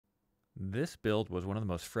This build was one of the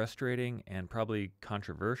most frustrating and probably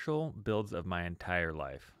controversial builds of my entire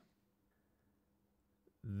life.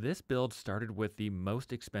 This build started with the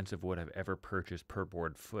most expensive wood I've ever purchased per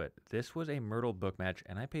board foot. This was a Myrtle book match,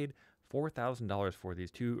 and I paid $4,000 for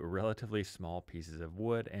these two relatively small pieces of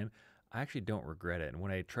wood, and I actually don't regret it. And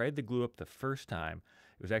when I tried the glue up the first time,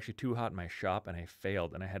 it was actually too hot in my shop and I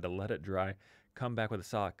failed, and I had to let it dry, come back with a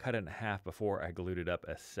saw, cut it in half before I glued it up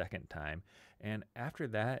a second time. And after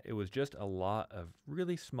that, it was just a lot of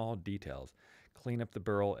really small details. Clean up the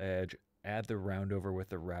burl edge, add the round over with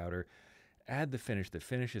the router, add the finish. The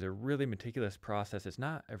finish is a really meticulous process. It's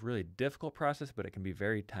not a really difficult process, but it can be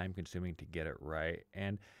very time consuming to get it right.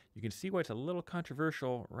 And you can see why it's a little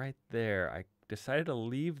controversial right there. I decided to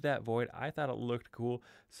leave that void. I thought it looked cool.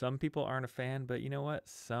 Some people aren't a fan, but you know what?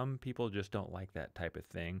 Some people just don't like that type of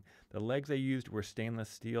thing. The legs I used were stainless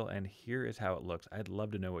steel, and here is how it looks. I'd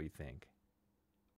love to know what you think.